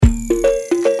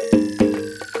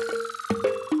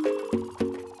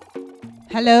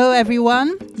Hello,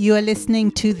 everyone. You are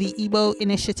listening to the Igbo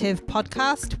Initiative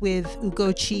podcast with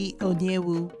Ugochi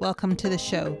Onyewu. Welcome to the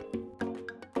show.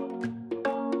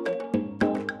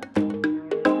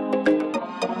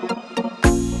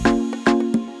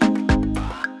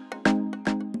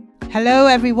 Hello,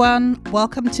 everyone.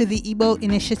 Welcome to the Igbo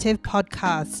Initiative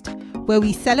podcast, where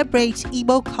we celebrate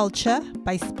Igbo culture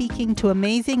by speaking to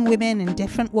amazing women in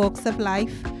different walks of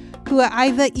life who are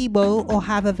either Igbo or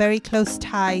have a very close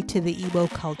tie to the Igbo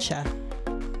culture.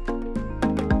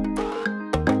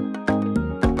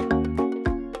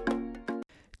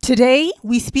 Today,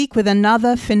 we speak with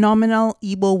another phenomenal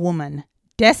Igbo woman,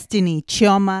 Destiny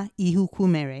Chioma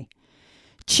Ihukumere.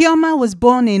 Chioma was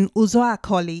born in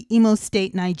Uzoakoli, Imo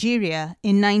State, Nigeria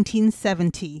in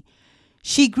 1970.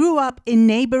 She grew up in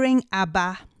neighboring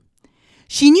Aba.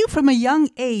 She knew from a young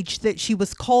age that she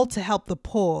was called to help the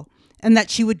poor and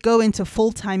that she would go into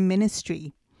full-time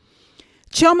ministry.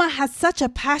 Chioma has such a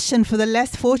passion for the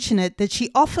less fortunate that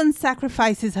she often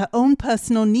sacrifices her own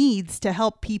personal needs to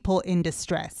help people in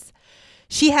distress.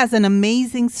 She has an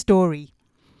amazing story.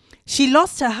 She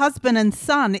lost her husband and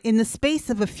son in the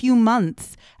space of a few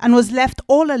months and was left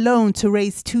all alone to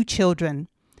raise 2 children.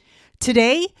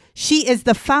 Today, she is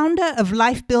the founder of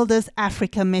Life Builders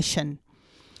Africa Mission.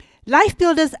 Life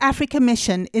Builders Africa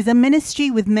Mission is a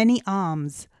ministry with many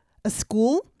arms: a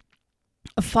school,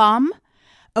 a farm,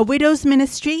 a widow's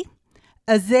ministry,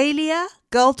 Azalea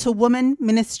Girl to Woman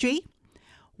ministry,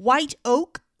 White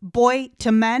Oak Boy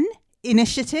to Men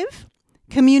initiative,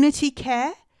 community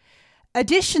care.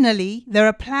 Additionally, there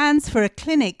are plans for a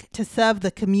clinic to serve the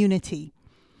community.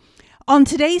 On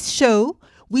today's show,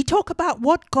 we talk about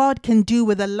what God can do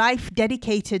with a life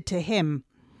dedicated to Him.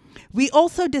 We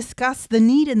also discuss the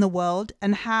need in the world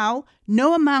and how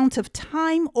no amount of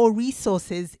time or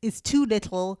resources is too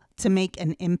little to make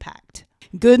an impact.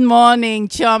 Good morning,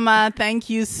 Chioma. Thank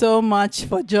you so much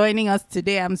for joining us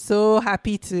today. I'm so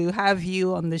happy to have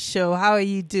you on the show. How are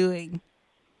you doing?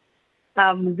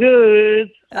 I'm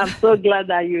good. I'm so glad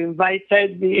that you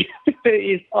invited me.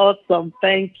 It's awesome.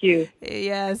 Thank you.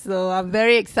 Yeah, so I'm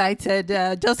very excited.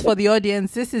 Just for the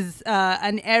audience, this is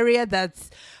an area that's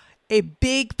a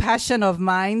big passion of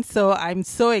mine. So I'm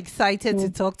so excited to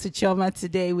talk to Chioma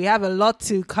today. We have a lot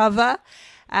to cover,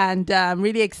 and I'm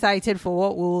really excited for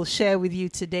what we'll share with you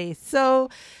today. So,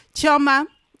 Chioma,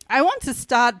 I want to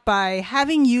start by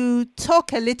having you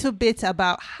talk a little bit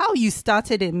about how you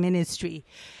started in ministry.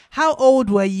 How old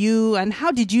were you, and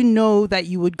how did you know that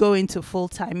you would go into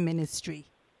full-time ministry?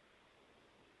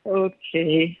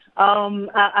 Okay.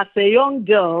 As a young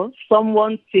girl,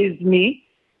 someone teased me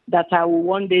that I will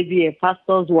one day be a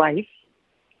pastor's wife,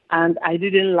 and I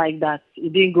didn't like that.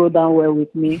 It didn't go down well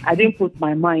with me. I didn't put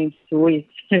my mind to it.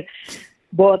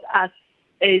 But as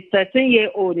a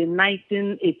 13-year-old in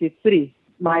 1983,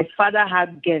 my father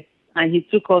had guests, and he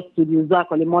took us to the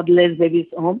Uzoakoli Motherless Babies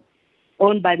Home,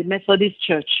 owned by the Methodist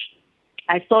Church.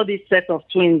 I saw this set of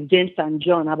twins, James and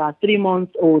John, about 3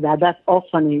 months old at that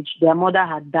orphanage. Their mother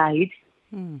had died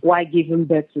while giving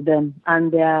birth to them,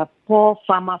 and their poor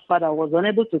farmer father was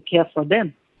unable to care for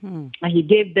them. And he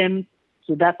gave them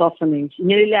to that orphanage.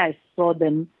 Immediately I saw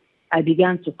them, I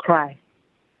began to cry.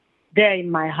 There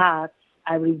in my heart,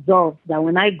 I resolved that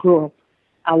when I grow up,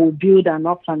 I will build an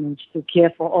orphanage to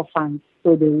care for orphans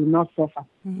so they will not suffer.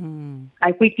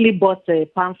 I quickly bought a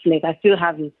pamphlet. I still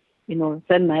have it, 10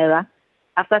 naira.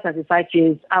 After 35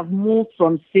 years, I've moved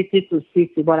from city to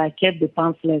city, but I kept the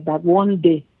pamphlet that one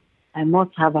day I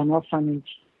must have an orphanage.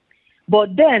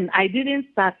 But then I didn't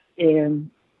start a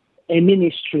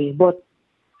ministry, but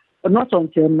not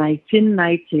until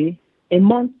 1990, a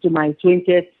month to my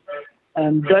 20th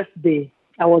birthday.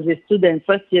 I was a student,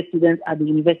 first-year student at the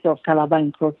University of Calabar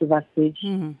in Cross River State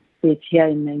here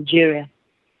in Nigeria.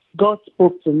 God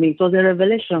spoke to me. It was a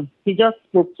revelation. He just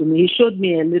spoke to me. He showed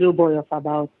me a little boy of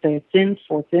about 13,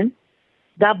 14.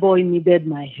 That boy needed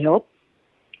my help,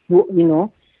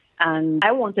 and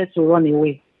I wanted to run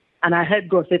away. And I heard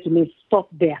God say to me, stop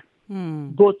there.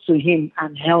 Go to him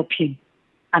and help him.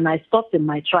 And I stopped in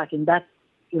my track in that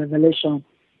revelation.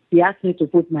 He asked me to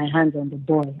put my hands on the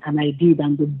boy, and I did.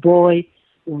 And the boy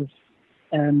was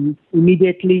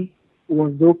immediately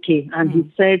was okay. And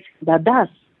he said that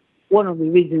that's one of the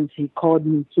reasons he called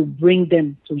me, to bring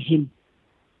them to him.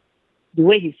 The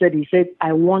way he said,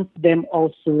 I want them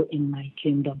also in my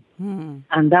kingdom.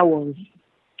 And that was,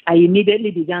 I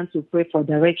immediately began to pray for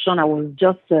direction. I was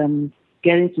just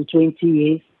getting to 20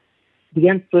 years,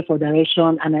 began to pray for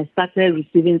direction, and I started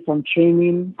receiving some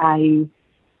training. I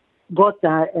got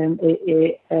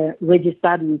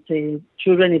registered with a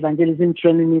Children Evangelism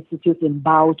Training Institute in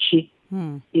Bauchi,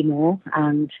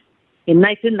 and In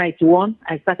 1991,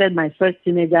 I started my first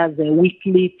teenagers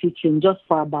weekly teaching just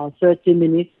for about 30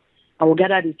 minutes. I will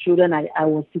gather the children I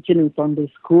was teaching in Sunday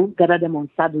school, gather them on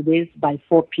Saturdays by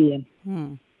 4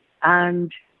 p.m. And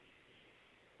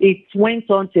it went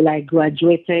on till I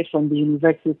graduated from the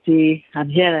university,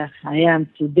 and here I am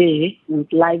today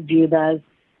with Life Builders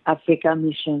Africa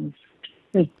Missions.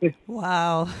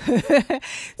 Wow.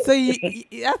 So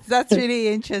that's really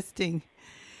interesting.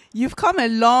 You've come a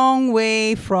long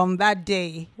way from that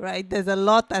day, right? There's a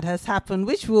lot that has happened,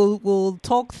 which we'll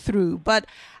talk through. But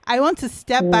I want to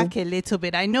step back a little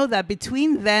bit. I know that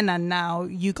between then and now,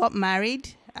 you got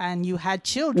married and you had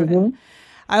children.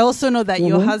 I also know that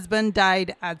your husband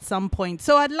died at some point.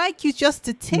 So I'd like you just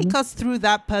to take us through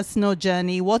that personal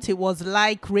journey, what it was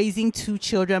like raising 2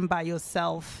 children by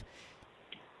yourself.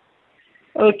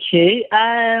 Okay.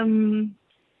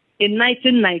 In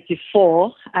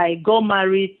 1994, I got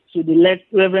married to the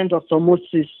Reverend Dr.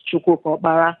 Moses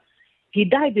Chukwukobara. He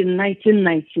died in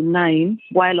 1999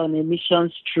 while on a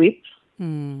missions trip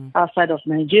outside of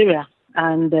Nigeria.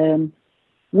 And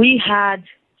we had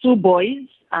 2 boys,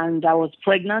 and I was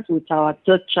pregnant with our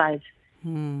 3rd child.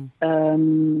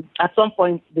 At some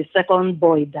point, the 2nd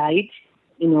boy died,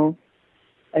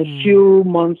 a few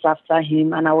months after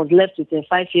him, and I was left with a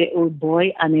 5-year-old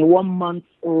boy and a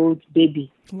 1-month-old baby.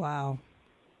 Wow.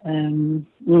 And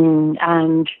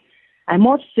I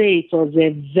must say it was a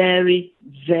very,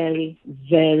 very,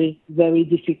 very, very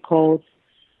difficult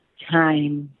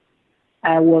time.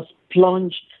 I was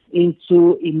plunged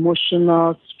into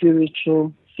emotional,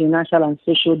 spiritual, financial, and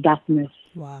social darkness.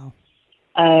 Wow.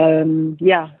 And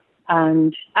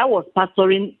I was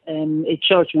pastoring a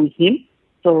church with him.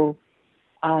 So,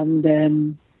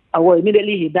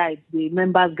 immediately he died, the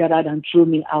members gathered and threw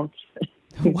me out.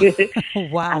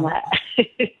 Wow.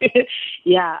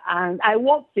 And I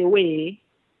walked away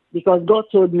because God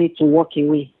told me to walk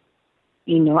away,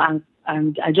 and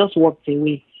I just walked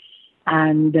away.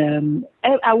 And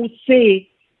I would say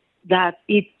that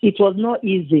it was not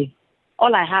easy.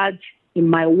 All I had in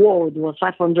my world was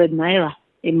 500 naira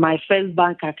in my first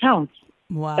bank account.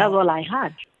 Wow. That's all I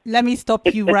had. Let me stop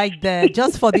you right there.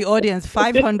 Just for the audience,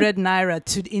 500 naira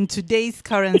in today's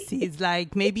currency is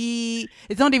like maybe,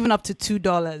 it's not even up to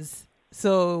 $2.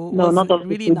 So no, not up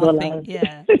really to $2. Nothing.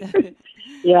 Yeah.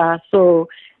 Yeah. So,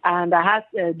 and I had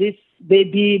this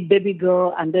baby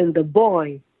girl, and then the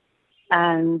boy,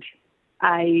 and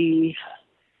I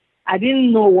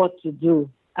didn't know what to do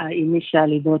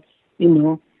initially, but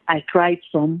I cried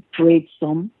some, prayed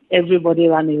some. Everybody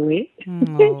ran away.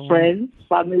 Friends,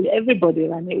 family, everybody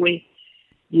ran away.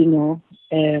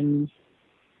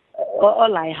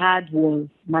 All I had was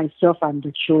myself and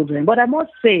the children. But I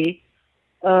must say,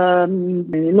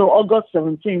 August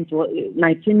 17th was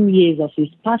 19 years of his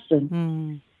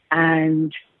passing.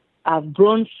 And I've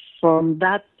grown from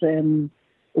that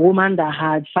woman that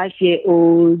had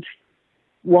 5-year-old,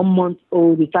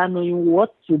 1-month-old, without knowing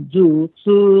what to do,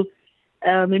 to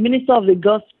a minister of the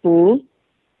gospel,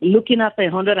 looking after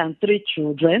 103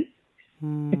 children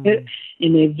in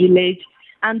a village.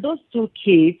 And those 2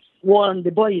 kids,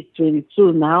 the boy is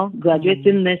 22 now,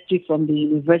 graduating next week from the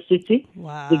university.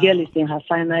 Wow. The girl is in her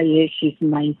final year. She's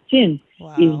 19.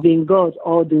 Wow. He's been God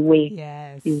all the way.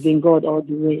 Yes. He's been God all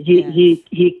the way.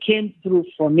 He came through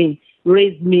for me,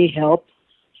 raised me help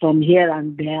from here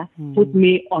and there, put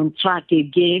me on track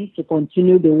again to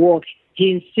continue the work. He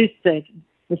insisted.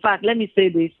 In fact, let me say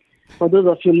this for those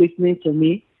of you listening to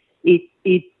me.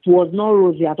 It was not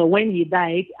rosy at all. When he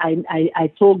died,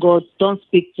 I told God, don't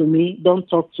speak to me, don't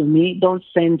talk to me, don't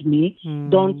send me,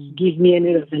 don't give me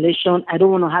any revelation. I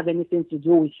don't want to have anything to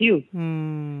do with you.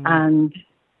 And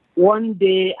one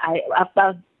day,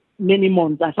 after many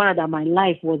months, I found out that my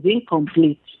life was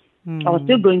incomplete. I was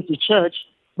still going to church,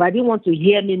 but I didn't want to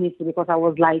hear ministry because I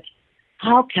was like,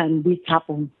 how can this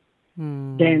happen?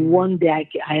 Then one day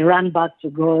I ran back to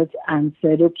God and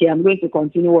said, okay, I'm going to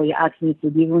continue what you asked me to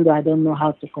do, even though I don't know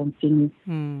how to continue.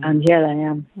 And here I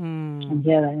am. And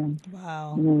here I am.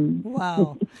 Wow.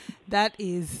 Wow. That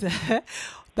is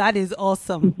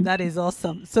awesome. That is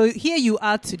awesome. So here you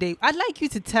are today. I'd like you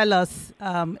to tell us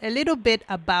a little bit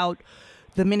about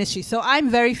the ministry. So I'm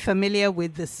very familiar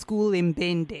with the school in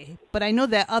Bende, but I know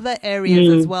there are other areas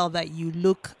as well that you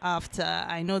look after.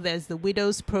 I know there's the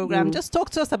Widows Program. Just talk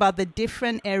to us about the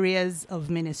different areas of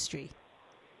ministry.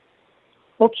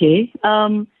 Okay.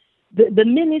 The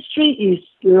ministry is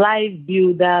Life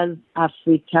Builders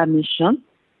Africa Mission.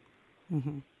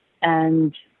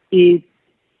 And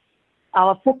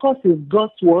our focus is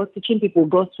God's Word, teaching people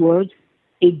God's Word,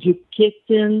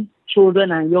 educating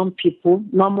children and young people,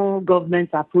 normal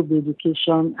government-approved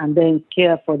education, and then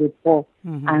care for the poor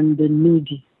and the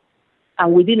needy.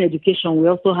 And within education, we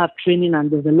also have training and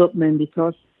development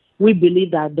because we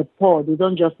believe that the poor, they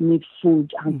don't just need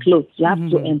food and clothes. You have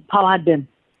to empower them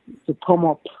to come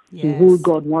up to who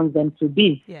God wants them to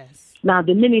be. Yes. Now,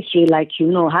 the ministry, like you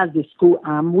know, has the school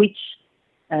arm, which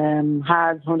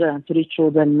has 103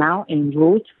 children now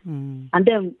enrolled. And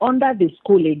then under the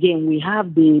school, again, we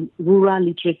have the rural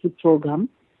literacy program.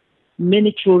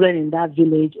 Many children in that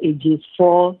village, ages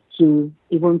 4 to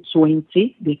even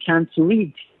 20, they can't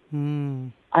read.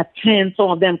 At 10, some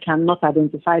of them cannot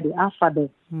identify the alphabet.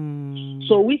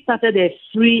 So we started a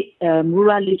free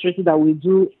rural literacy that we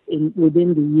do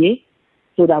within the year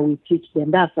so that we teach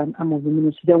them. That's an arm of the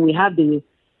ministry. Then we have the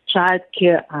child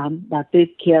care arm that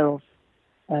takes care of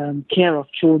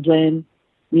children,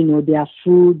 you know, their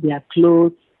food, their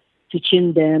clothes,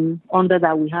 teaching them. Under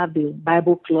that, we have the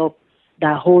Bible club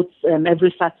that holds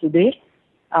every Saturday.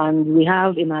 And we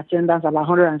have in attendance about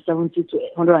 170 to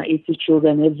 180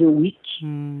 children every week,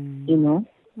 you know.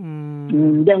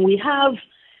 Then we have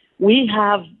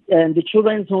the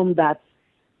children's home that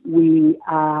we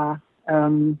are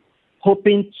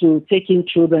hoping to take in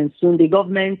children soon. The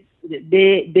government,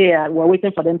 we're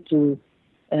waiting for them to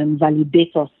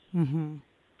validate us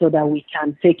so that we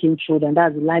can take in children.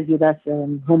 That's the Life Builders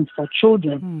Home for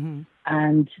Children.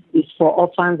 And it's for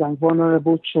orphans and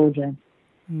vulnerable children.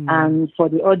 And for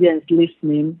the audience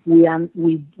listening, we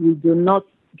do not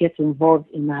get involved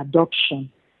in adoption.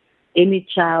 Any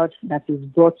child that is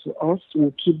brought to us,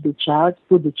 will keep the child,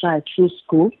 put the child through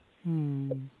school.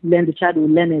 Then the child will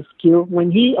learn a skill. When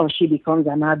he or she becomes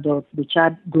an adult, the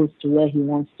child goes to where he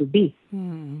wants to be.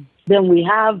 Then we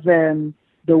have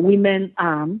the women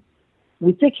arm.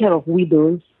 We take care of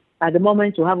widows. At the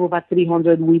moment, we have over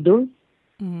 300 widows.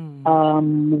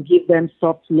 We give them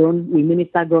soft loan. We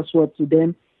minister God's word to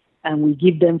them, and we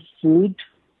give them food.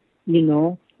 You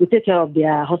know, we take care of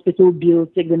their hospital bills,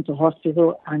 take them to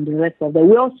hospital, and the rest of them.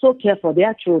 We also care for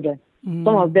their children. Some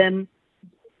of them,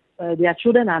 their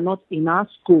children are not in our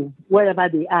school. Wherever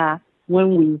they are,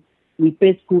 when we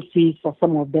pay school fees for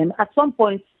some of them. At some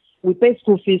point, we pay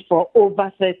school fees for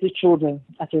over 30 children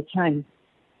at a time.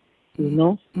 You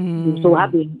know, so we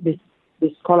have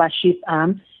the scholarship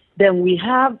arm. Then we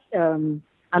have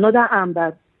another arm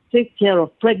that takes care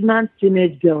of pregnant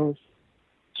teenage girls.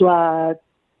 So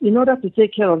in order to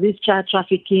take care of this child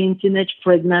trafficking, teenage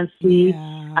pregnancy,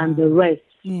 and the rest,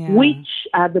 which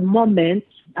at the moment,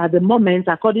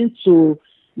 according to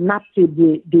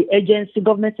NAPTIP, the agency,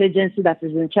 government agency that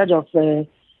is in charge of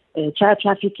child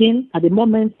trafficking, at the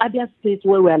moment, Abia State,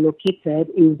 where we are located,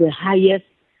 is the highest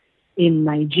in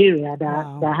Nigeria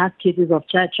that has cases of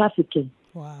child trafficking.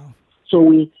 Wow. So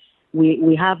we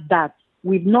have that.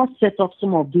 We've not set up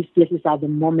some of these places at the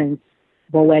moment,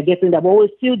 but we're getting that. But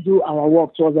we still do our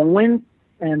work. So then when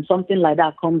something like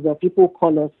that comes up, people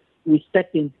call us, we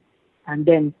step in, and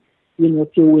then, you know,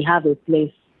 till we have a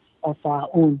place of our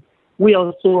own. We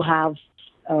also have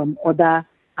other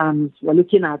we're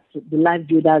looking at the Life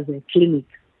Builders Clinic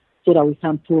so that we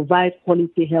can provide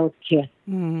quality health care.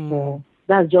 So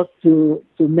that's just to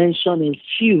mention a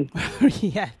few.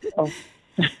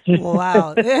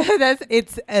 Wow,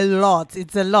 it's a lot.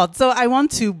 It's a lot. So I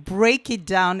want to break it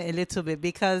down a little bit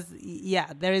because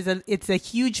it's a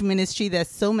huge ministry. There's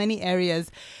so many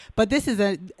areas, but this is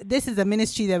a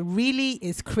ministry that really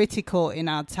is critical in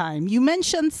our time. You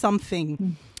mentioned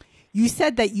something. You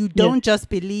said that you don't just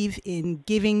believe in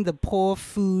giving the poor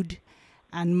food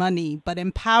and money, but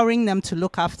empowering them to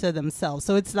look after themselves.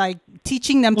 So it's like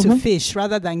teaching them to fish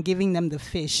rather than giving them the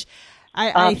fish.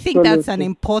 I think that's an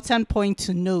important point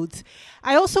to note.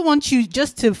 I also want you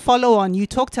just to follow on. You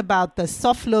talked about the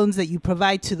soft loans that you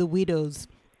provide to the widows.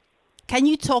 Can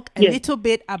you talk a little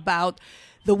bit about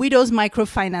the Widows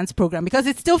Microfinance Program? Because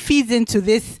it still feeds into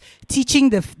this teaching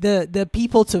the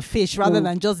people to fish rather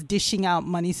than just dishing out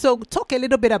money. So talk a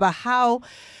little bit about how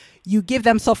you give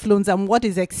them soft loans and what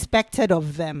is expected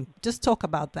of them. Just talk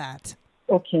about that.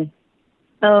 Okay.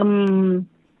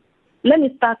 Let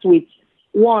me start with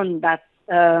one that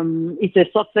it's a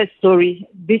success story.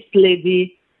 This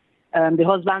lady, the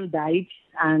husband died,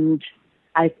 and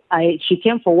she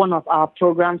came for one of our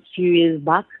programs a few years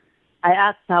back. I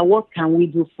asked her, what can we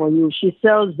do for you? She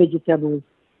sells vegetables.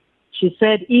 She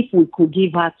said if we could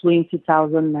give her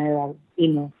 20,000 naira,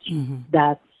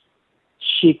 that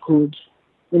she could,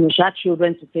 she had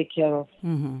children to take care of.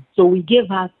 So we gave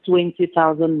her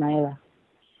 20,000 naira.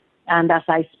 And as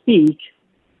I speak,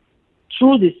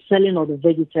 through the selling of the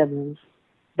vegetables,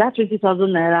 that 20,000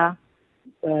 naira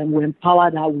we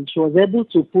empowered her with. She was able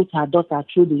to put her daughter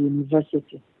through the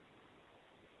university.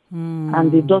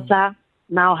 And the daughter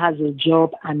now has a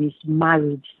job and is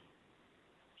married.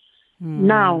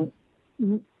 Now,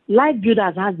 Life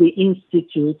Builders has the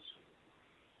institute,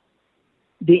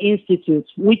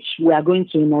 which we are going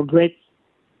to inaugurate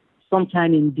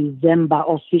sometime in December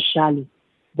officially.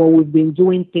 But we've been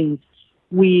doing things.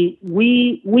 We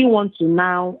want to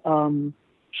now,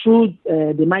 through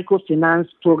the microfinance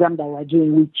program that we're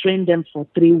doing, we train them for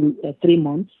 3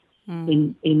 months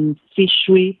in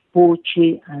fishery,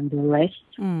 poultry, and the rest.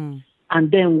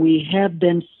 And then we help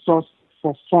them source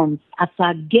for funds as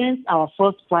against our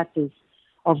first practice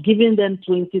of giving them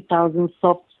 20,000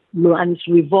 soft loan, and it's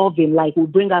revolving. Like we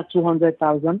bring out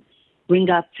 200,000, bring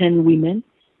out 10 women,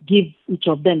 give each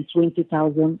of them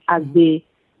 20,000 as they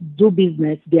do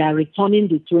business. They are returning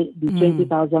the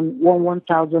 20,000,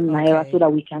 1,000 naira so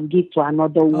that we can give to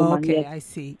another woman. Okay, I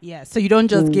see. Yeah, so you don't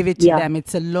just give it to them;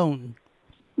 it's a loan.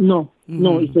 No,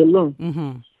 it's a loan.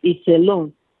 It's a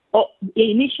loan.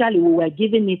 Initially, we were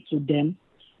giving it to them,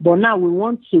 but now we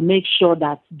want to make sure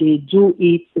that they do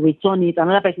it, return it.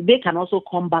 Another person, they can also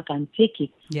come back and take it.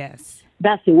 Yes.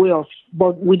 That's a way of,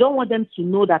 but we don't want them to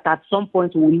know that at some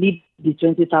point we'll leave the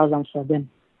 20,000 for them.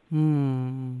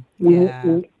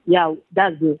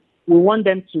 That's it. We want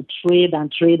them to trade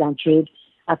and trade and trade.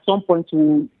 At some point,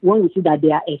 when we see that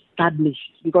they are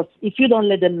established, because if you don't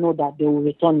let them know that they will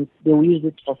return it, they will use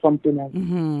it for something else.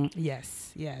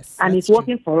 Yes. And it's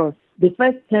working for us. The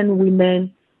first 10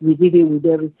 women we did it with,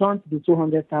 they returned the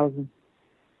 200,000.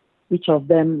 Each of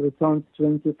them returned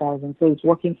 20,000. So it's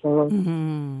working for us.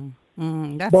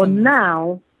 But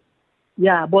now,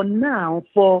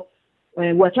 for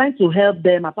we're trying to help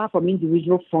them, apart from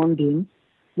individual funding,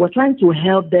 we're trying to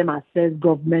help them access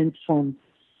government funds.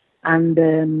 And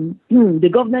the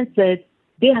government said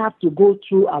they have to go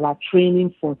through our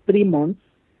training for 3 months.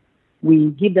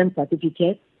 We give them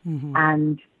certificates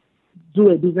and do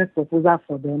a business proposal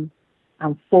for them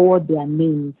and forward their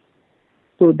names.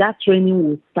 So that training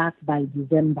will start by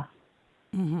December.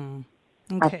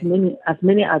 Okay. As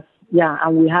many as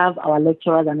and we have our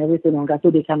lecturers and everything on that,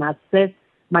 so they can access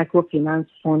microfinance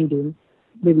funding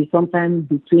maybe sometime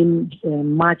between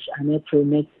March and April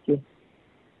next year.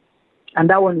 And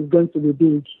that one is going to be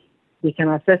big. They can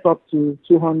access up to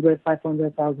 200,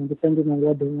 500,000, depending on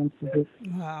what they want to do.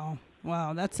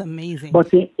 Wow, that's amazing.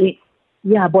 But in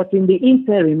the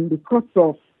interim, because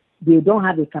of they don't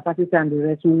have the capacity and the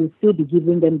rest, we will still be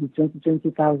giving them the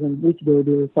 20,000, which they will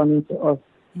be returning to us.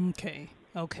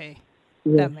 Okay.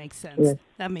 Yes. That makes sense. Yes.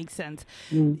 That makes sense.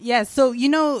 Yeah. So,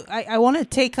 I want to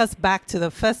take us back to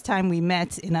the first time we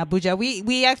met in Abuja.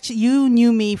 We actually, you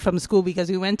knew me from school because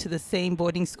we went to the same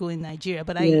boarding school in Nigeria,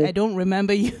 but I don't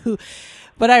remember you.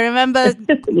 But I remember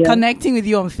connecting with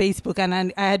you on Facebook, and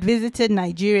I had visited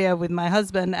Nigeria with my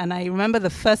husband, and I remember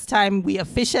the first time we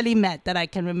officially met that I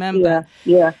can remember.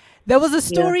 Yeah. There was a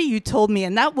story you told me,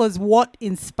 and that was what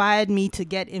inspired me to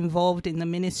get involved in the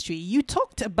ministry. You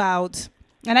talked about,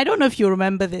 and I don't know if you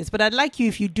remember this, but I'd like you,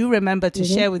 if you do remember, to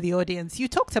share with the audience. You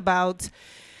talked about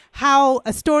how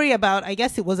a story about, I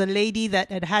guess it was a lady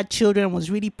that had children and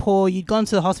was really poor. You'd gone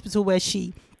to the hospital where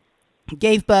she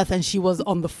gave birth and she was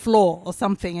on the floor or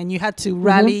something, and you had to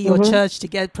rally your church to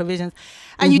get provisions.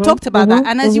 And you talked about that.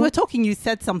 And as you were talking, you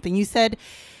said something. You said,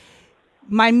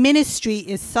 my ministry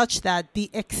is such that the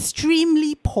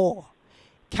extremely poor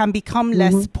can become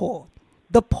less poor.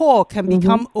 The poor can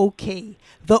become okay.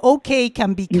 The okay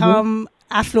can become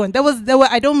affluent. There were,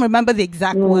 I don't remember the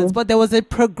exact words, but there was a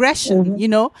progression,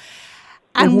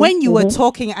 And when you were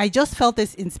talking, I just felt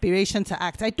this inspiration to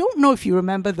act. I don't know if you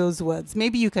remember those words.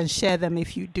 Maybe you can share them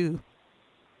if you do.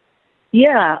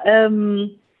 Yeah,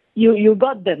 you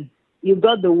got them. You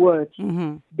got the words.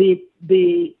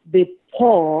 The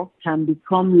poor can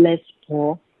become less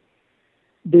poor.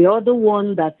 The other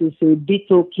one that is a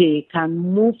bit okay can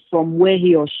move from where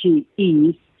he or she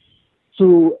is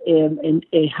to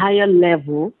a higher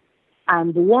level,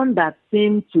 and the one that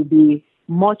seems to be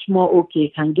much more okay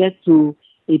can get to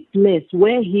a place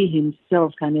where he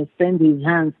himself can extend his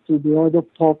hands to the other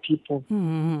poor people.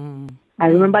 I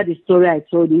remember the story I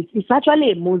told you. It's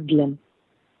actually a Muslim.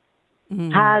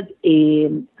 Had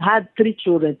 3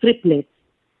 children, triplets,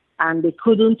 and they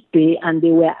couldn't pay, and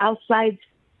they were outside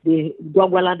the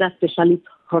Gwagwalada Specialist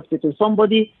Hospital.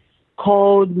 Somebody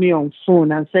called me on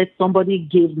phone and said somebody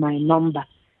gave my number,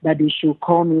 that they should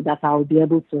call me, that I'll be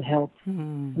able to help.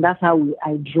 And that's how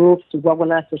I drove to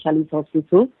Gwagwalada Specialist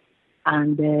Hospital,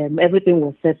 and everything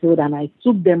was settled, and I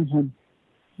took them home.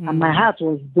 And my heart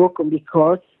was broken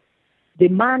because the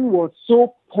man was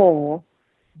so poor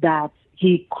that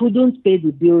he couldn't pay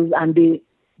the bills, and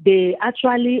they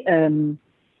actually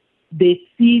they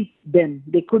seized them.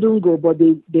 They couldn't go, but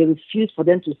they refused for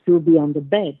them to still be on the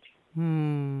bed.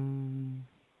 And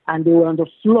they were on the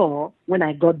floor when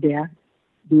I got there.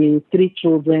 The 3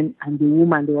 children and the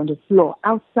woman, they were on the floor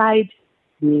outside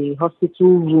the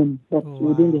hospital room, but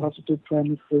within the hospital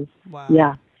premises. Wow.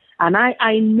 Yeah. And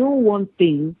I know one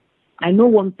thing.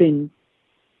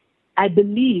 I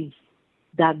believe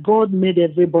that God made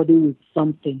everybody with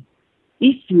something.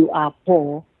 If you are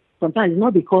poor, sometimes it's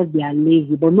not because they are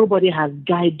lazy, but nobody has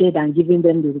guided and given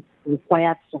them the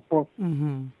required support.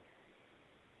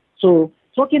 So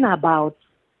talking about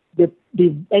the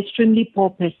extremely poor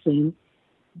person,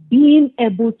 being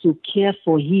able to care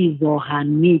for his or her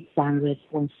needs and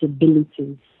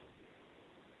responsibilities.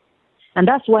 And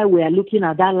that's why we are looking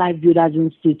at that Life Builders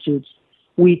Institute.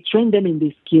 We train them in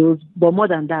the skills, but more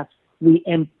than that, we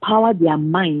empower their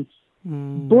minds,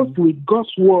 both with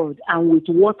God's word and with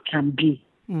what can be.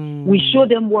 We show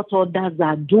them what others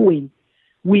are doing.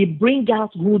 We bring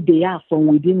out who they are from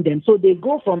within them. So they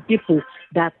go from people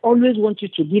that always want you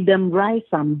to give them rice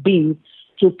and beans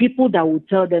to people that will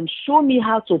tell them, show me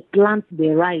how to plant the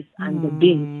rice and the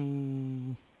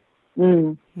beans.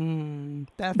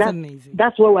 That's amazing.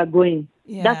 That's where we're going.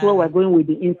 Yeah. That's where we're going with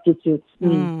the Institute.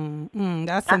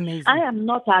 That's amazing. I am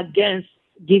not against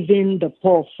giving the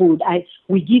poor food.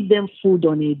 We give them food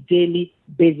on a daily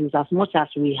basis as much as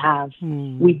we have.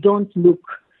 We don't look.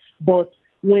 But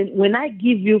when I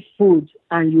give you food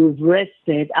and you've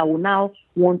rested, I will now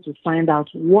want to find out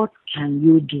what can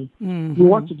you do. We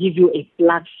want to give you a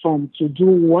platform to do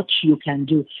what you can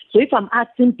do. So if I'm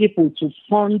asking people to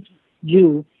fund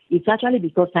you, it's actually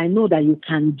because I know that you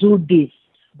can do this,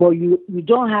 but you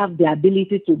don't have the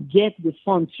ability to get the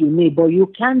funds you need, but you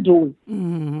can do it.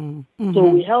 So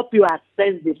we help you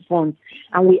access the funds,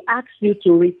 and we ask you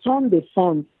to return the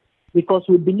funds because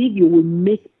we believe you will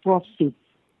make profit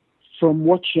from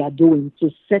what you are doing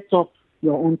to set up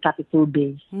your own capital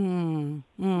base.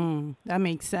 That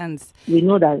makes sense. We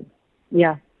know that,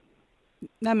 yeah.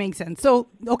 That makes sense. So,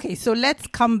 okay, so let's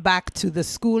come back to the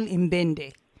school in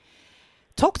Bende.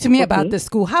 Talk to me about the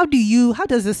school. How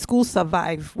does the school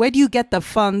survive? Where do you get the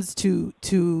funds to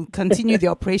continue the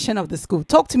operation of the school?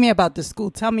 Talk to me about the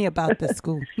school. Tell me about the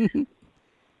school.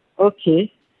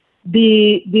 Okay.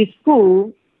 The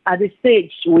school, at the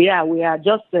stage we are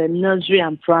just a nursery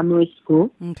and primary school.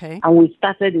 Okay. And we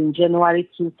started in January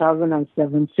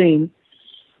 2017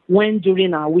 when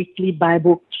during our weekly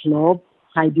Bible club,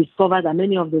 I discovered that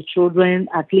many of the children,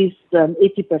 at least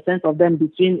 80% of them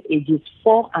between ages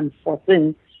 4 and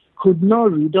 14, could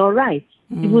not read or write,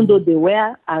 even though they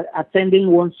were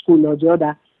attending one school or the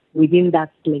other within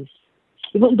that place.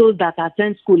 Even those that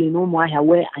attend school in Umuahia,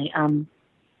 where I am,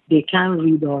 they can't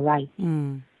read or write.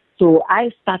 So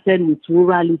I started with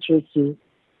rural literacy,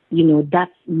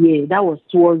 that year. That was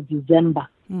towards December.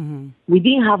 We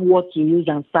didn't have what to use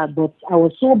and start, but I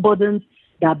was so burdened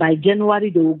that by January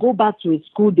they will go back to a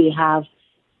school they have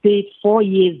stayed 4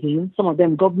 years in, some of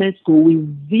them government school,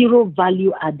 with zero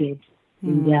value added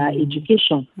in their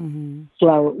education.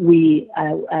 So we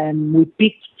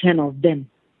picked 10 of them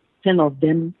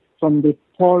from the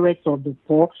poorest of the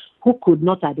poor who could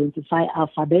not identify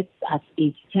alphabets at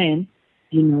age 10,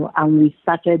 and we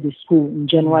started the school in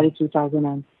January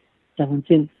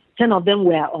 2017. 10 of them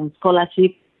were on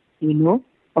scholarship,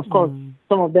 Of course,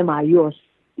 some of them are yours.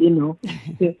 They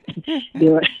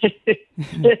were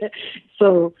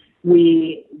so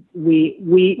we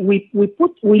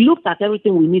looked at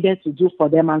everything we needed to do for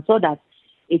them and saw that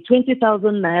a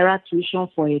 20,000 naira tuition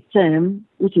for a term,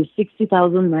 which is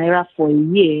 60,000 naira for a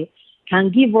year, can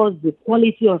give us the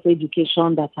quality of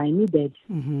education that I needed.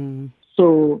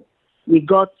 So we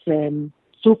got 2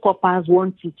 coppers,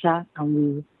 1 teacher,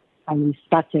 and we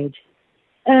started.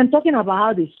 And talking about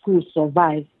how the school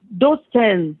survived, those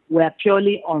 10 were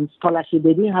purely on scholarship.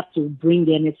 They didn't have to bring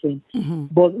anything.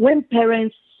 But when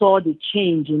parents saw the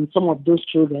change in some of those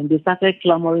children, they started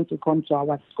clamoring to come to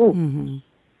our school.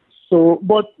 So,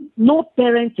 but no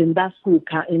parent in that school,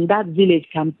 in that village,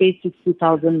 can pay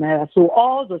 60,000 naira. So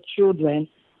all the children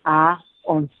are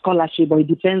on scholarship, but it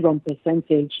depends on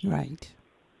percentage. Right.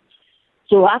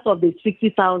 So out of the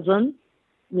 60,000,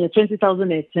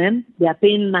 20,000 a term, they are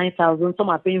paying 9,000. Some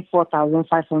are paying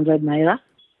 4,500 naira,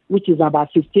 which is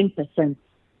about 15%.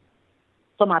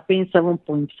 Some are paying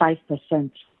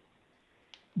 7.5%.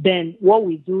 Then what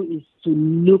we do is to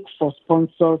look for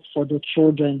sponsors for the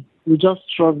children. We just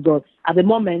trust God. At the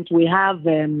moment, we have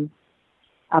we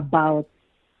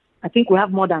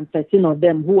have more than 13 of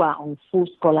them who are on full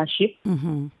scholarship.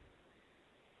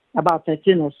 About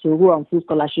 13 or so who are on full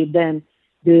scholarship. Then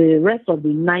the rest of the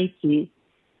 90,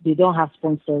 they don't have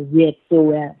sponsors yet. So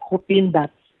we're hoping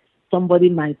that somebody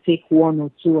might take one or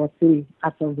two or three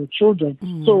out of the children.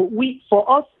 So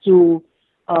for us to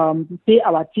pay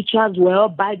our teachers well,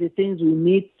 buy the things we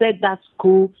need, set that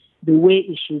school the way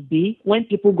it should be. When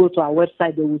people go to our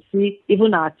website, they will see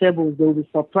even our tables. They will be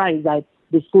surprised that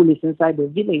the school is inside the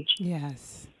village.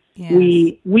 Yes.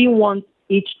 We want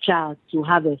each child to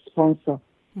have a sponsor,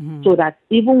 so that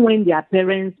even when their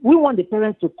parents, we want the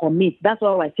parents to commit. That's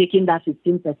why we're taking that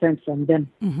 15% from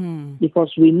them,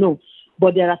 because we know.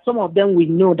 But there are some of them we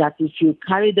know that if you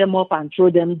carry them up and throw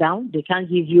them down, they can't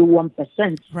give you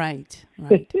 1%. Right.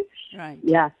 Right.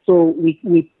 Yeah. So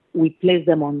we place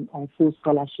them on full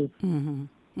scholarship. And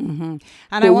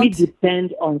so we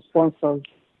depend on sponsors.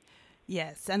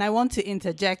 Yes, and I want to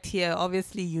interject here.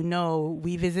 Obviously,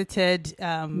 we visited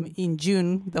in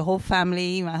June, the whole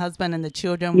family, my husband and the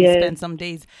children. We spent some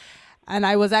days. And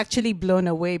I was actually blown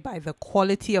away by the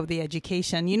quality of the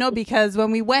education, because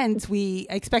when we went,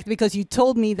 because you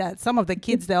told me that some of the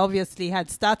kids that obviously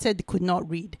had started could not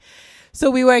read. So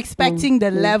we were expecting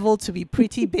the level to be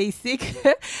pretty basic.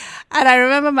 And I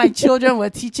remember my children were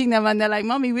teaching them and they're like,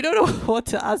 Mommy, we don't know what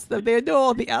to ask them. They know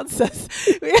all the answers.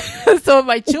 So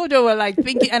my children were like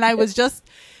thinking, and I was just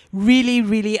really,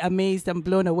 really amazed and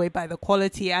blown away by the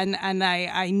quality. And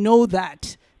I know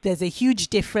that there's a huge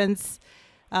difference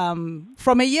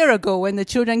from a year ago when the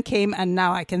children came, and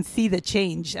now I can see the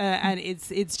change. And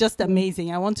it's just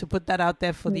amazing. I want to put that out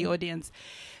there for the audience.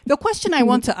 The question I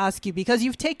want to ask you, because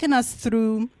you've taken us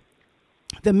through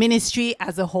the ministry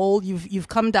as a whole, you've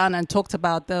come down and talked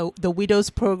about the widows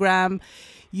program,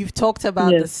 you've talked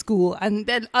about the school, and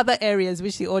then other areas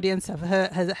which the audience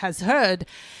has heard.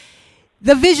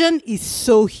 The vision is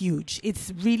so huge;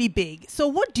 it's really big. So,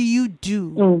 what do you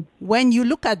do when you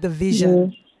look at the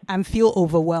vision and feel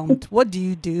overwhelmed? What do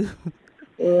you do?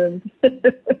 It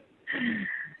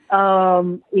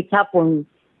happens.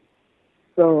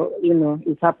 So,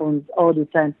 it happens all the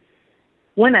time.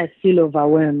 When I feel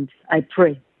overwhelmed, I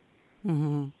pray.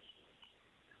 And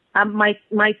my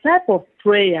type of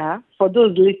prayer, for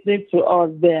those listening to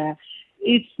us there,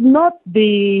 it's not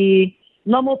the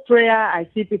normal prayer. I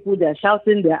see people, they're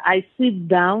shouting there. I sit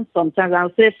down sometimes.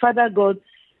 I'll say, Father God,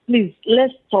 please,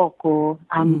 let's talk.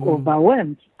 I'm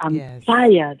overwhelmed. I'm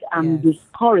tired. I'm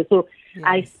discouraged. So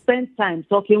I spend time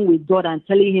talking with God and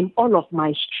telling him all of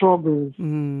my struggles.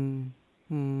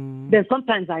 Then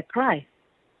sometimes I cry.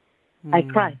 I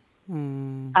cry.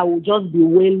 I will just be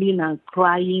wailing and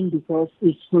crying because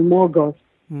it's humongous.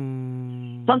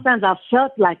 Sometimes I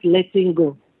felt like letting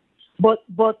go. But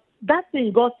that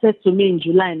thing God said to me in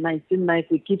July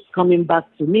 1990 keeps coming back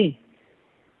to me.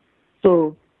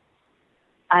 So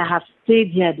I have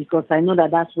stayed here because I know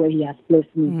that that's where he has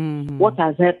placed me. What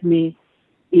has helped me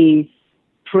is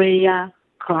prayer,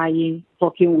 crying,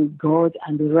 talking with God,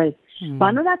 and the rest. But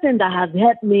another thing that has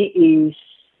helped me is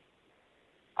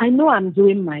I know I'm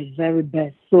doing my very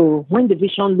best. So when the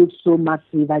vision looks so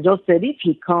massive, I just said, if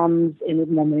he comes any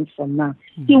moment from now,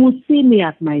 he will see me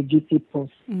at my duty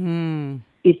post.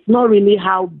 It's not really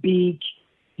how big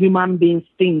human beings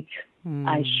think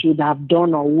I should have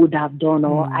done or would have done,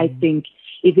 or I think.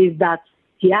 It is that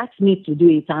he asked me to do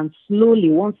it, and slowly,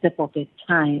 one step at a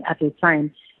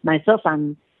time, myself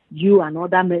and you and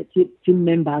other team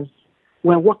members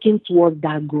were working towards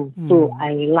that goal. So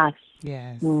I relaxed.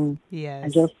 Yes.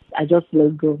 Yes. I just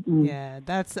let go. Yeah,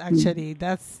 that's actually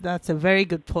that's a very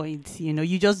good point.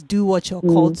 You just do what you're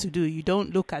called to do. You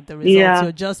don't look at the results.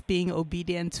 You're just being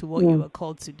obedient to what you were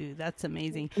called to do. That's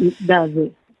amazing. That's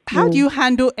it. How do you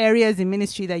handle areas in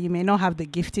ministry that you may not have the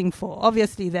gifting for?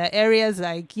 Obviously, there are areas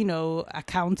like,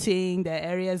 accounting. There are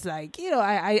areas like,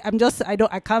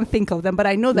 I can't think of them, but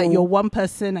I know that you're one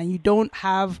person and you don't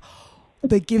have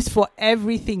the gifts for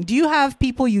everything. Do you have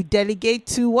people you delegate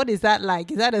to? What is that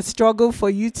like? Is that a struggle for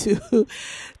you to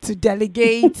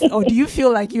delegate, or do you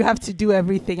feel like you have to do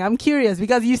everything? I'm curious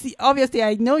because you see, obviously,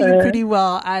 I know you pretty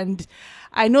well, and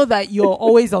I know that you're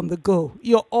always on the go.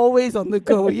 You're always on the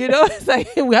go. It's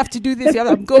like, we have to do this.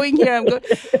 I'm going here. I'm going.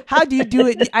 How do you do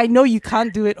it? I know you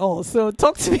can't do it all. So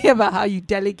talk to me about how you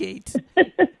delegate.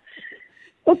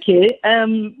 Okay.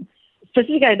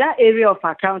 Specifically, that area of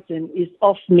accounting is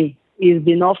off me. It's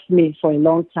been off me for a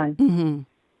long time.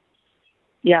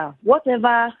 Yeah.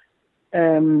 Whatever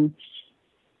the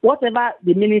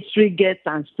ministry gets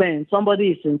and spends, somebody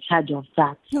is in charge of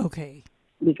that. Okay.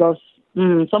 Because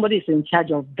somebody is in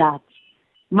charge of that.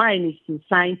 Mine is to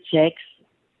sign checks,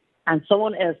 and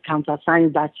someone else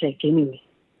countersigns that check anyway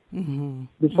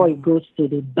before it goes to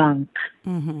the bank.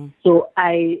 So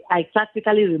I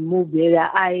tactically removed the area.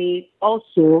 I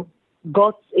also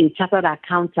got a chartered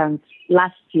accountant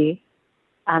last year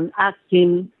and asked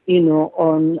him,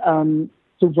 on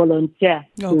to volunteer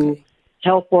to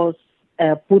help us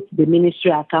put the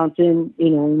ministry accounting,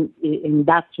 in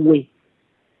that way.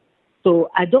 So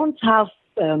I don't have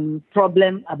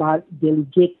problem about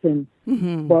delegating,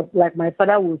 but like my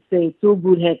father would say, 2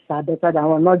 good heads are better than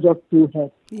one, not just 2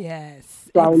 heads. Yes.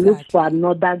 So I'll look for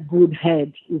another good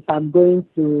head if I'm going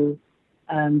to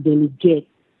delegate,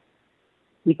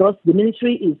 because the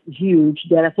ministry is huge.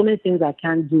 There are so many things I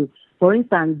can't do. For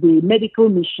instance, the medical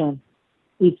mission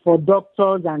is for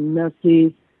doctors and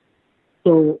nurses.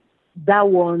 So that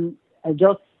one, I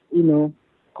just,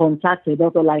 contacted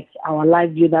doctor, like our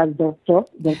life builders doctor,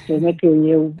 Dr.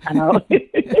 Mekenye, and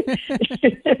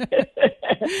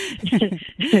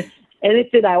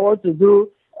anything I want to do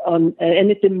on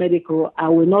anything medical, I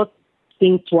will not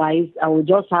think twice. I will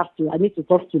just I need to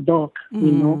talk to doc,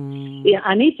 Yeah,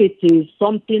 and if it is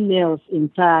something else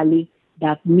entirely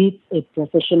that needs a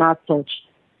professional touch,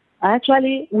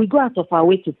 we go out of our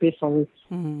way to pay for it.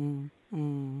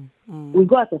 We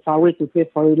go out of our way to pay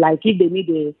for it. Like if they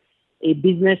need a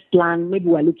business plan, maybe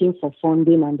we're looking for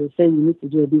funding and they say you need to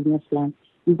do a business plan,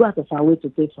 we go out of our way to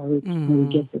pay for it and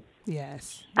we get it.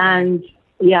 Yes. And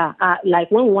like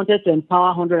when we wanted to empower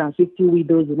 150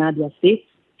 widows in Abia State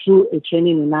through a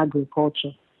training in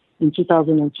agriculture in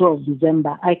 2012,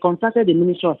 December, I contacted the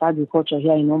Ministry of Agriculture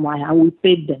here in Umuahia and we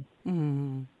paid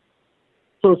them.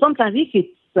 So sometimes if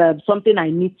it's something I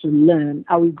need to learn,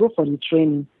 I will go for the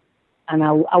training. And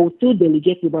I will still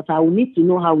delegate it, but I will need to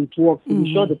know how it works to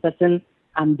be sure the person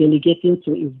I'm delegating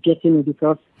to is getting it,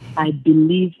 because I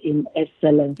believe in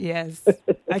excellence. Yes,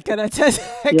 I can attest.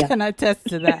 I can attest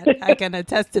to that. I can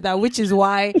attest to that, which is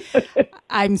why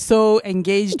I'm so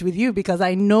engaged with you, because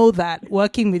I know that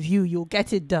working with you, you'll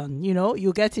get it done.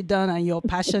 You'll get it done, and your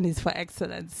passion is for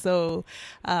excellence. So,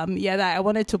 I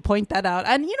wanted to point that out.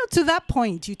 And to that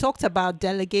point, you talked about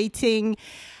delegating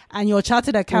and your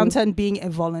chartered accountant being a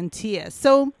volunteer.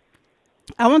 So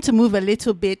I want to move a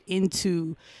little bit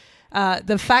into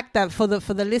the fact that for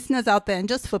the listeners out there and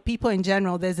just for people in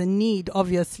general, there's a need,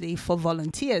 obviously, for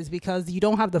volunteers, because you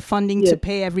don't have the funding to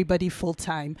pay everybody full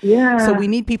time. Yeah. So we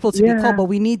need people to be called, but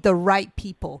we need the right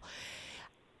people.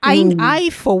 I,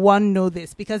 for one, know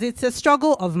this because it's a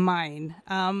struggle of mine.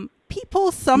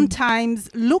 People sometimes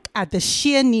look at the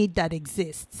sheer need that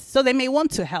exists. So they may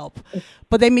want to help,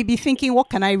 but they may be thinking, what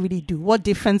can I really do? What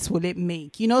difference will it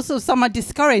make? So some are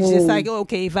discouraged. It's like,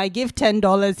 okay, if I give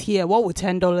 $10 here, what would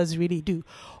 $10 really do?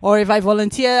 Or if I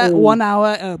volunteer 1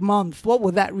 hour a month, what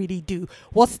would that really do?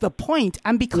 What's the point?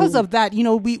 And because of that,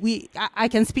 I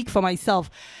can speak for myself.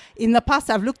 In the past,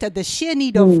 I've looked at the sheer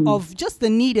need of just the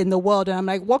need in the world. And I'm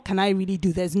like, what can I really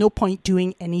do? There's no point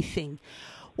doing anything.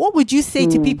 What would you say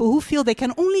to people who feel they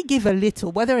can only give a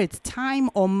little, whether it's time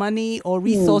or money or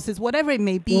resources, whatever it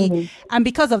may be, and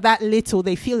because of that little,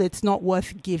 they feel it's not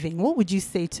worth giving? What would you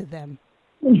say to them?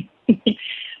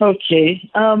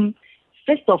 Okay.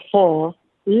 First of all,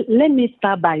 let me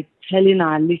start by telling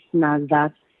our listeners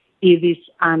that it is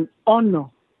an honor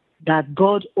that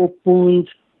God opened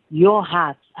your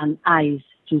heart and eyes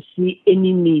to see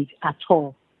any need at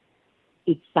all.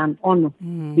 It's an honor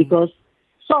because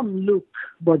some look,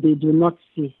 but they do not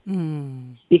see.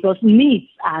 Because needs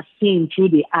are seen through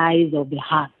the eyes of the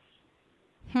heart.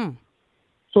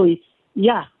 So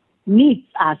needs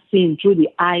are seen through the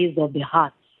eyes of the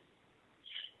heart.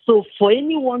 So for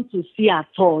anyone to see at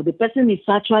all, the person is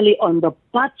actually on the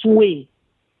pathway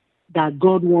that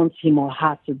God wants him or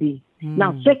her to be.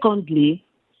 Now, secondly,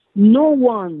 no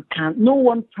one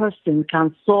person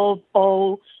can solve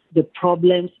all the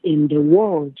problems in the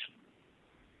world.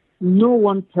 No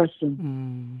one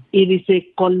person. It is a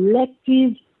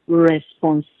collective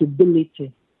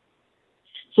responsibility.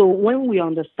 So when we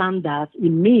understand that, it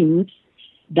means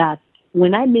that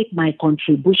when I make my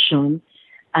contribution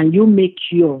and you make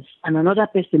yours and another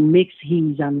person makes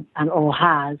his and or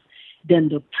hers, then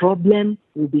the problem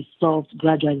will be solved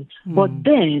gradually. But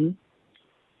then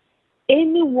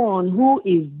anyone who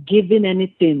is giving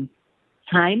anything,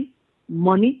 time,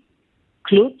 money,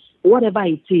 clothes, whatever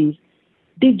it is,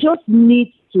 they just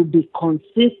need to be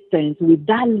consistent with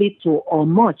that little or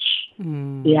much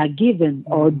they are given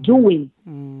or doing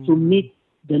to meet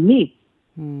the need.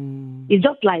 It's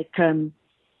just like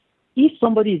if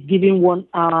somebody is giving 1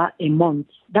 hour a month,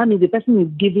 that means the person is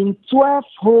giving 12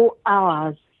 whole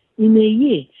hours in a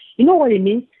year. You know what it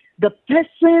means? The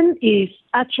person is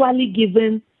actually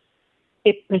given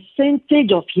a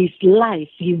percentage of his life,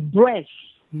 his breath,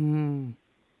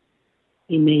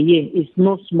 in a year. It's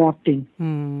no small thing.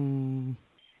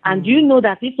 And you know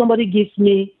that if somebody gives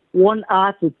me 1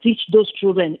 hour to teach those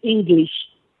children English,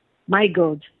 my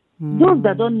God, Those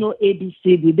that don't know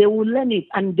ABCD, they will learn it,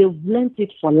 and they've learned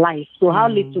it for life. So how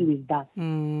little is that?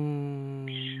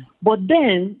 But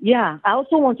then, I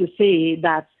also want to say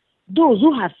that those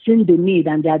who have seen the need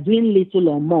and they are doing little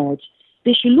or much,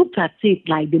 they should look at it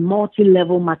like the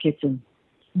multi-level marketing.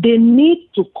 They need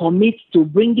to commit to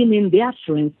bringing in their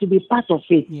friends to be part of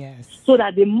it. Yes. So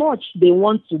that the much they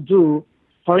want to do,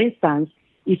 for instance,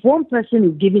 if one person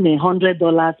is giving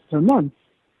 $100 per month,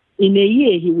 in a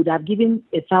year he would have given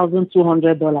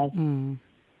 $1,200.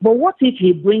 But what if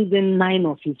he brings in 9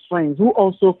 of his friends who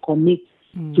also commit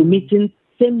to meeting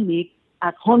same need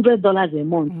at $100 a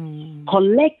month?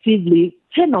 Collectively,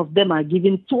 10 of them are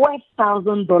giving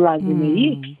 $12,000 in a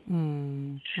year.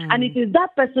 And it is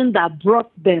that person that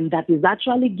brought them that is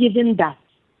actually giving that.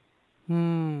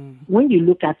 When you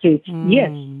look at it,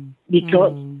 yes,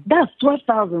 because that's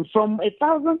 12,000 from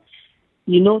 1,000.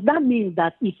 That means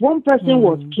that if one person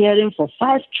was caring for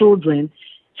 5 children,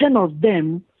 10 of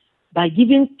them, by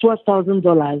giving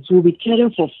 $12,000, will be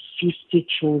caring for 50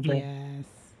 children.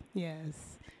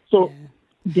 Yes. So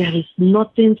there is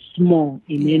nothing small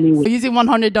in any way. So using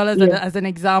 $100 as an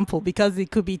example, because it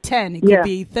could be 10, it could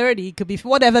be 30, it could be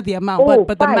whatever the amount,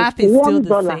 but the math is still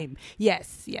the same.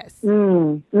 Yes.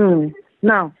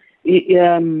 Now,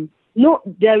 no,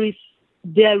 there is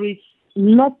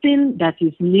nothing that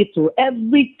is little.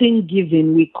 Everything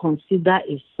given we consider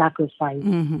a sacrifice.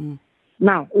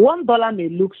 Now, $1 may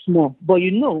look small, but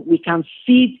we can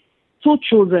feed 2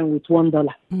 children with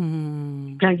 $1.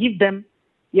 Can give them,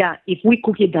 if we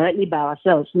cook it directly by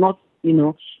ourselves, not, we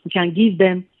can give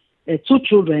them 2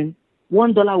 children.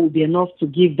 $1 will be enough to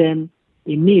give them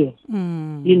a meal,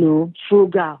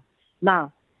 frugal.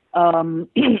 Now,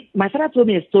 my father told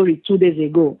me a story 2 days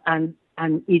ago, and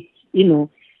it,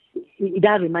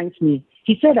 that reminds me.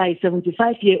 He said that a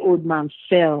 75-year-old man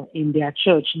fell in their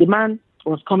church. The man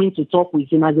was coming to talk with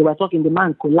him. As they were talking, the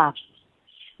man collapsed.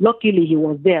 Luckily, he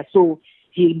was there. So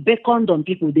he beckoned on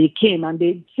people. They came, and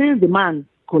since the man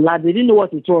collapsed, they didn't know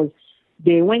what it was.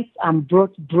 They went and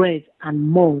brought bread and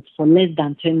malt for less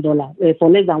than $10, for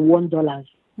less than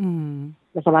 $1.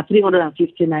 That's about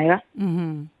 350 naira.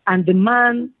 And the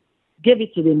man gave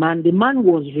it to the man. The man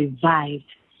was revived.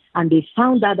 And they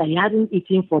found out that he hadn't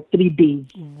eaten for 3 days.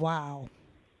 Wow.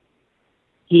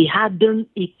 He hadn't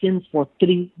eaten for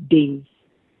 3 days.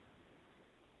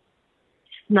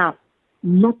 Now,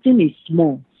 nothing is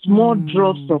small. Small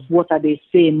drops of water, they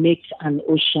say, make an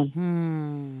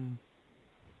ocean.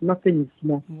 Nothing is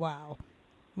small. Wow.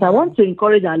 So I want to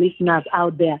encourage our listeners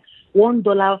out there.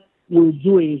 $1 will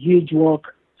do a huge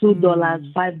work. $2,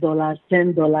 $5, $10,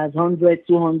 $100,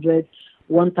 $200,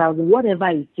 $1,000, whatever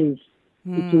it is.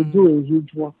 It will do a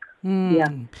huge work.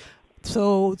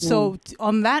 So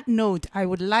on that note, I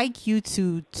would like you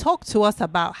to talk to us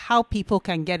about how people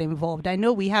can get involved. I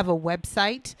know we have a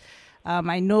website.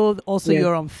 I know also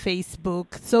you're on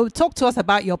Facebook. So talk to us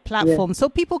about your platform so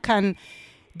people can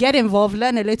get involved,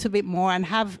 learn a little bit more, and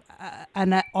have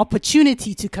an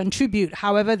opportunity to contribute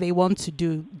however they want to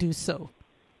do so.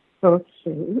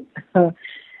 Okay.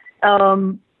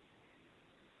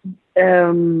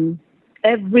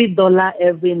 Every dollar,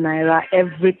 every naira,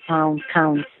 every pound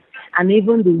counts. And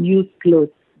even the used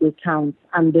clothes, they count.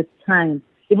 And the time,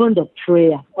 even the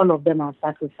prayer, all of them are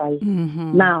sacrificed.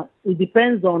 Now, it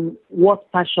depends on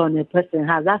what passion a person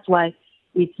has. That's why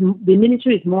the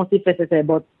ministry is multifaceted,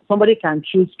 but somebody can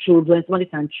choose children, somebody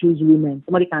can choose women,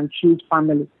 somebody can choose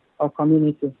family or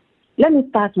community. Let me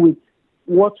start with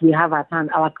what we have at hand,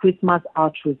 our Christmas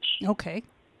outreach. Okay.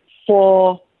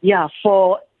 For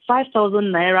 5,000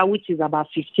 naira, which is about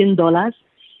 $15,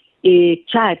 a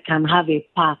child can have a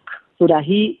pack so that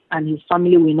he and his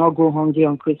family will not go hungry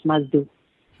on Christmas Day.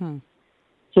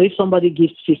 So if somebody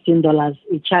gives $15,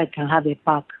 a child can have a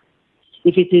pack.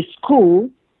 If it is school,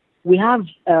 we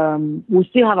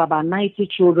still have about 90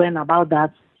 children about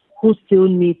that who still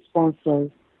need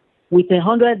sponsors. With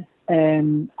 $180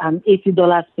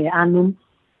 per annum,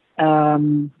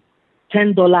 $10,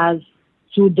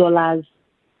 $2,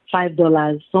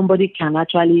 $5, somebody can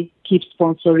actually keep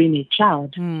sponsoring a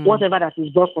child. Whatever that is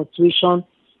bought for tuition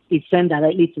is sent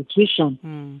directly to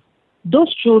tuition.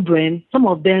 Those children, some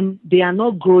of them, they are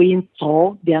not growing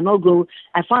tall. They are not growing.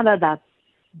 I found out that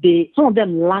some of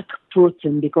them lack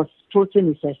protein because protein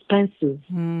is expensive.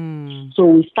 So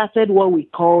we started what we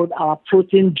called our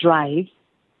protein drive.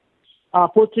 Our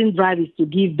protein drive is to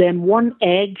give them 1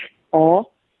 egg or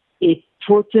a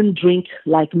protein drink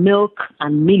like milk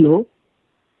and Milo,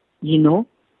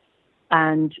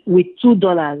 and with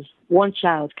 $2, one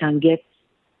child can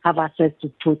have access to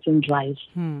protein drive.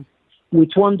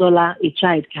 With $1, a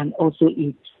child can also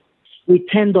eat. With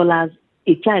 $10,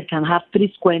 a child can have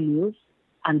 3 square meals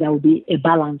and there will be a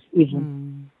balance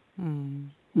even.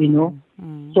 You know?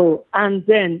 So, and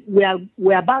then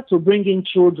we're about to bring in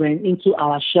children into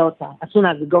our shelter as soon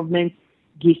as the government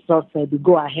gives us the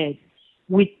go-ahead.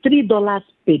 With $3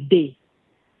 per day,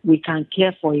 we can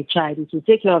care for a child. It will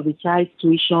take care of the child's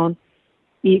tuition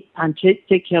and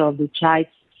take care of the child's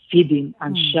feeding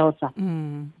and shelter.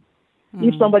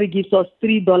 If somebody gives us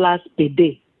 $3 per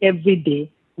day, every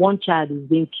day, one child is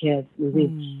being cared with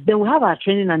it. Then we have our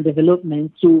training and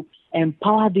development to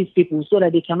empower these people so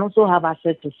that they can also have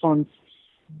access to funds.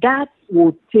 That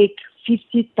will take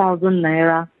 50,000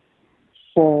 naira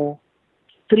for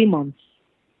 3 months,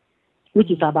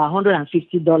 which is about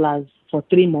 $150 for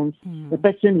 3 months. The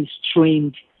person is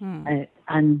trained.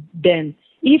 And then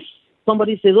if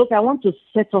somebody says, okay, I want to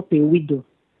set up a widow,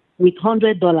 with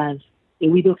 $100, a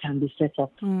widow can be set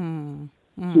up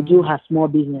to do her small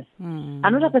business.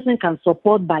 Another person can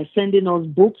support by sending us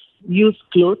books, used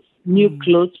clothes, new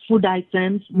clothes, food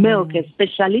items, milk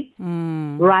especially,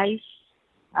 rice,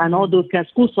 and all those kinds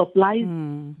of school supplies,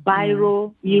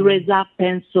 biro, eraser,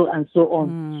 pencil, and so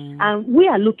on. And we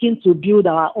are looking to build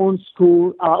our own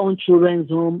school, our own children's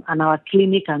home, and our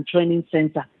clinic and training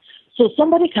center. So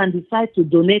somebody can decide to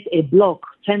donate a block,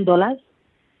 $10,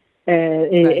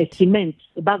 a cement,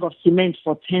 a bag of cement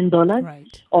for $10,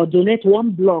 or donate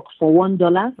 1 block for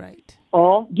 $1,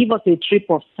 or give us a trip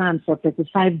of sand for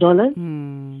 $35.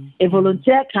 A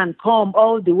volunteer can come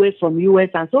all the way from US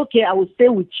and say, okay, I will stay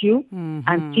with you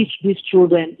and teach these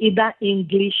children either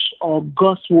English or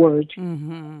God's word,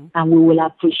 and we will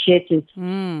appreciate it,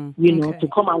 you know, to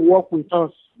come and work with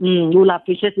us. We will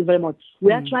appreciate it very much.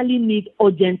 We actually need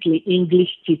urgently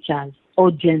English teachers,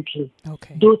 urgently.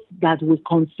 Those that will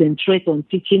concentrate on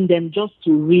teaching them just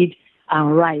to read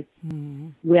and write.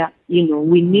 Where, you know,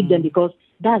 we need them because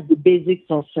that's the basics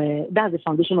of, that's the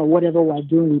foundation of whatever we're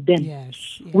doing with them.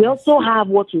 We also have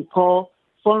what we call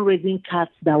fundraising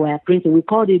cards that we're printing. We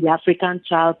call it the African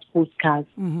Child Postcards.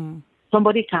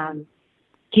 Somebody can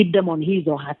keep them on his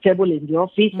or her table in the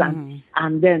office, and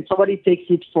then somebody takes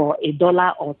it for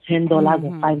 $1 or $10 or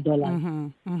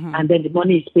 $5, and then the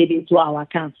money is paid into our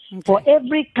account. For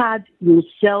every card you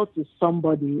sell to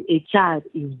somebody, a child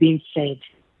is being fed.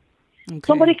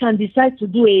 Somebody can decide to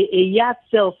do a yard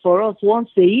sale for us once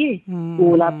a year. We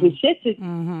will appreciate it.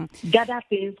 Gather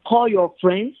things, call your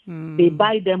friends, they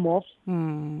buy them off,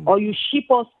 or you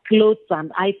ship us clothes and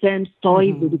items,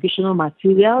 toys, educational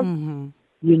materials,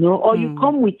 you know, or you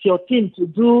come with your team to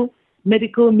do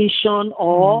medical mission,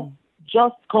 or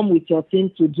just come with your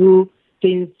team to do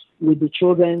things with the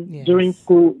children during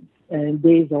school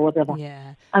days or whatever.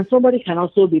 And somebody can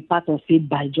also be part of it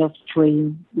by just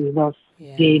praying with us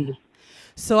daily.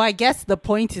 So I guess the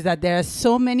point is that there are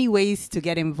so many ways to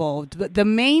get involved. But the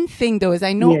main thing, though, is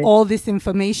I know all this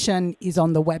information is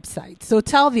on the website. So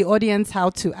tell the audience how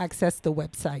to access the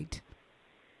website.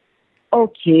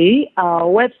 Okay. Our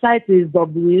website is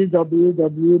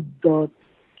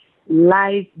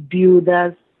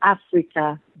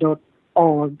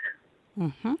www.lifebuildersafrica.org.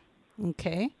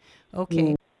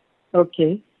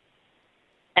 Okay.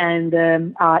 And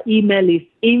our email is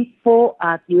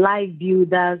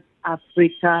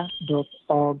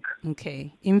info@lifebuildersafrica.org.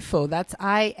 Okay, info. That's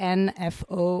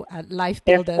INFO at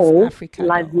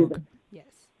lifebuildersafrica.org.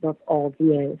 .org,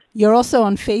 yes. You're also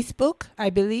on Facebook, I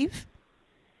believe.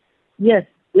 Yes,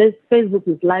 Facebook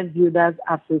is Life Builders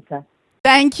Africa.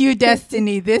 Thank you,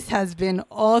 Destiny. This has been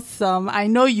awesome. I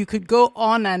know you could go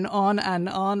on and on and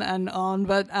on and on,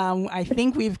 but I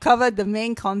think we've covered the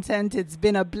main content. It's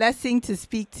been a blessing to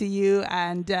speak to you,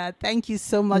 and thank you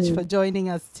so much for joining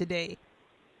us today.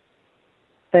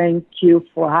 Thank you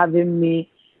for having me.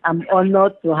 I'm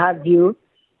honored to have you.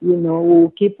 You know, we'll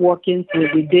keep working till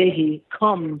the day he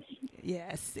comes.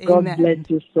 Yes, God amen. bless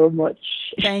you so much.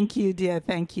 Thank you, dear.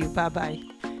 Thank you. Bye-bye.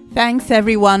 Thanks,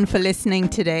 everyone, for listening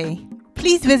today.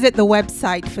 Please visit the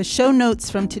website for show notes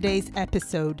from today's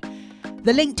episode.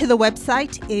 The link to the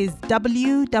website is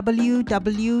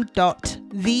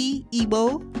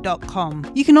www.theigbo.com.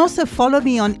 You can also follow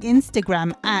me on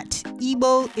Instagram at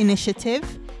Igbo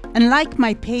Initiative and like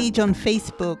my page on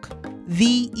Facebook,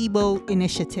 The Igbo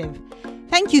Initiative.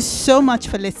 Thank you so much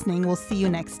for listening. We'll see you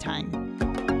next time.